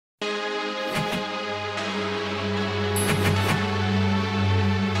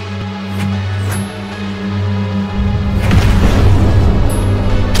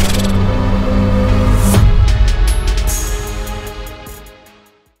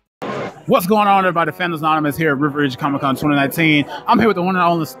What's going on, everybody? Fandoms Anonymous here at River Ridge Comic Con 2019. I'm here with the one and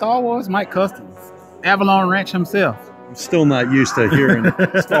only Star Wars Mike Customs, Avalon Ranch himself. I'm still not used to hearing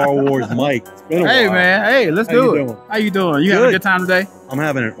Star Wars Mike. It's been a while. Man, hey, let's do it. How you doing? You having a good time today? I'm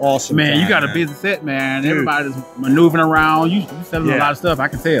having an awesome time. You got a busy set, man. Dude. Everybody's maneuvering around. You selling a lot of stuff, I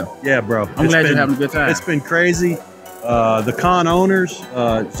can tell. Yeah, bro. I'm glad you're having a good time. It's been crazy. The con owners,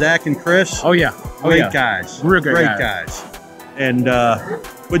 Zach and Chris. Oh yeah. Great guys. Real great guys. And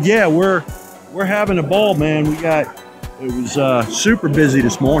but yeah, we're having a ball, man. It was super busy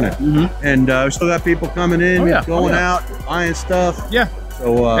this morning, and we still got people coming in, going out, buying stuff. Yeah.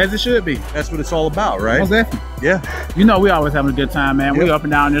 So as it should be. That's what it's all about, right? Most definitely. Yeah. You know, we always having a good time, man. We're up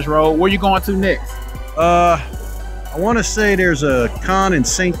and down this road. Where you going to next? I want to say there's a con in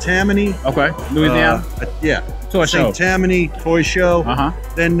St. Tammany. Okay. Louisiana. Yeah. Toy show. St. Tammany Toy Show.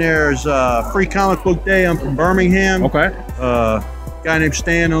 Then there's Free Comic Book Day. I'm from Birmingham. Okay. Guy named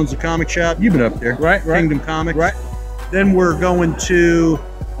Stan owns a comic shop. You've been up there. Right. Kingdom Comics. Right. Then we're going to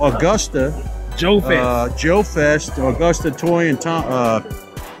Augusta. Joe Fest. Joe Fest. Augusta Toy and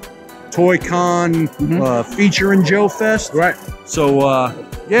Toy Con featuring Joe Fest. Right. So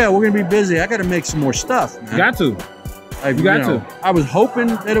yeah, we're gonna be busy. I got to make some more stuff, man. You got to. You got to. I was hoping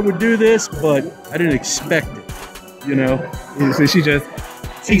that it would do this, but I didn't expect it. You know. So she just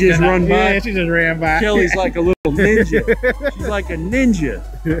run by. Yeah, she just ran by. Kelly's like a little ninja. She's like a ninja.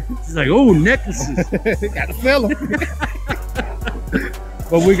 She's like, oh, necklaces. Got to sell them.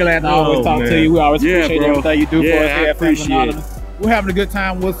 But we're glad to always talk to you. We always appreciate everything you do for us here at Fandoms Anonymous. We're having a good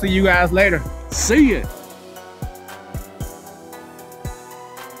time. We'll see you guys later. See ya.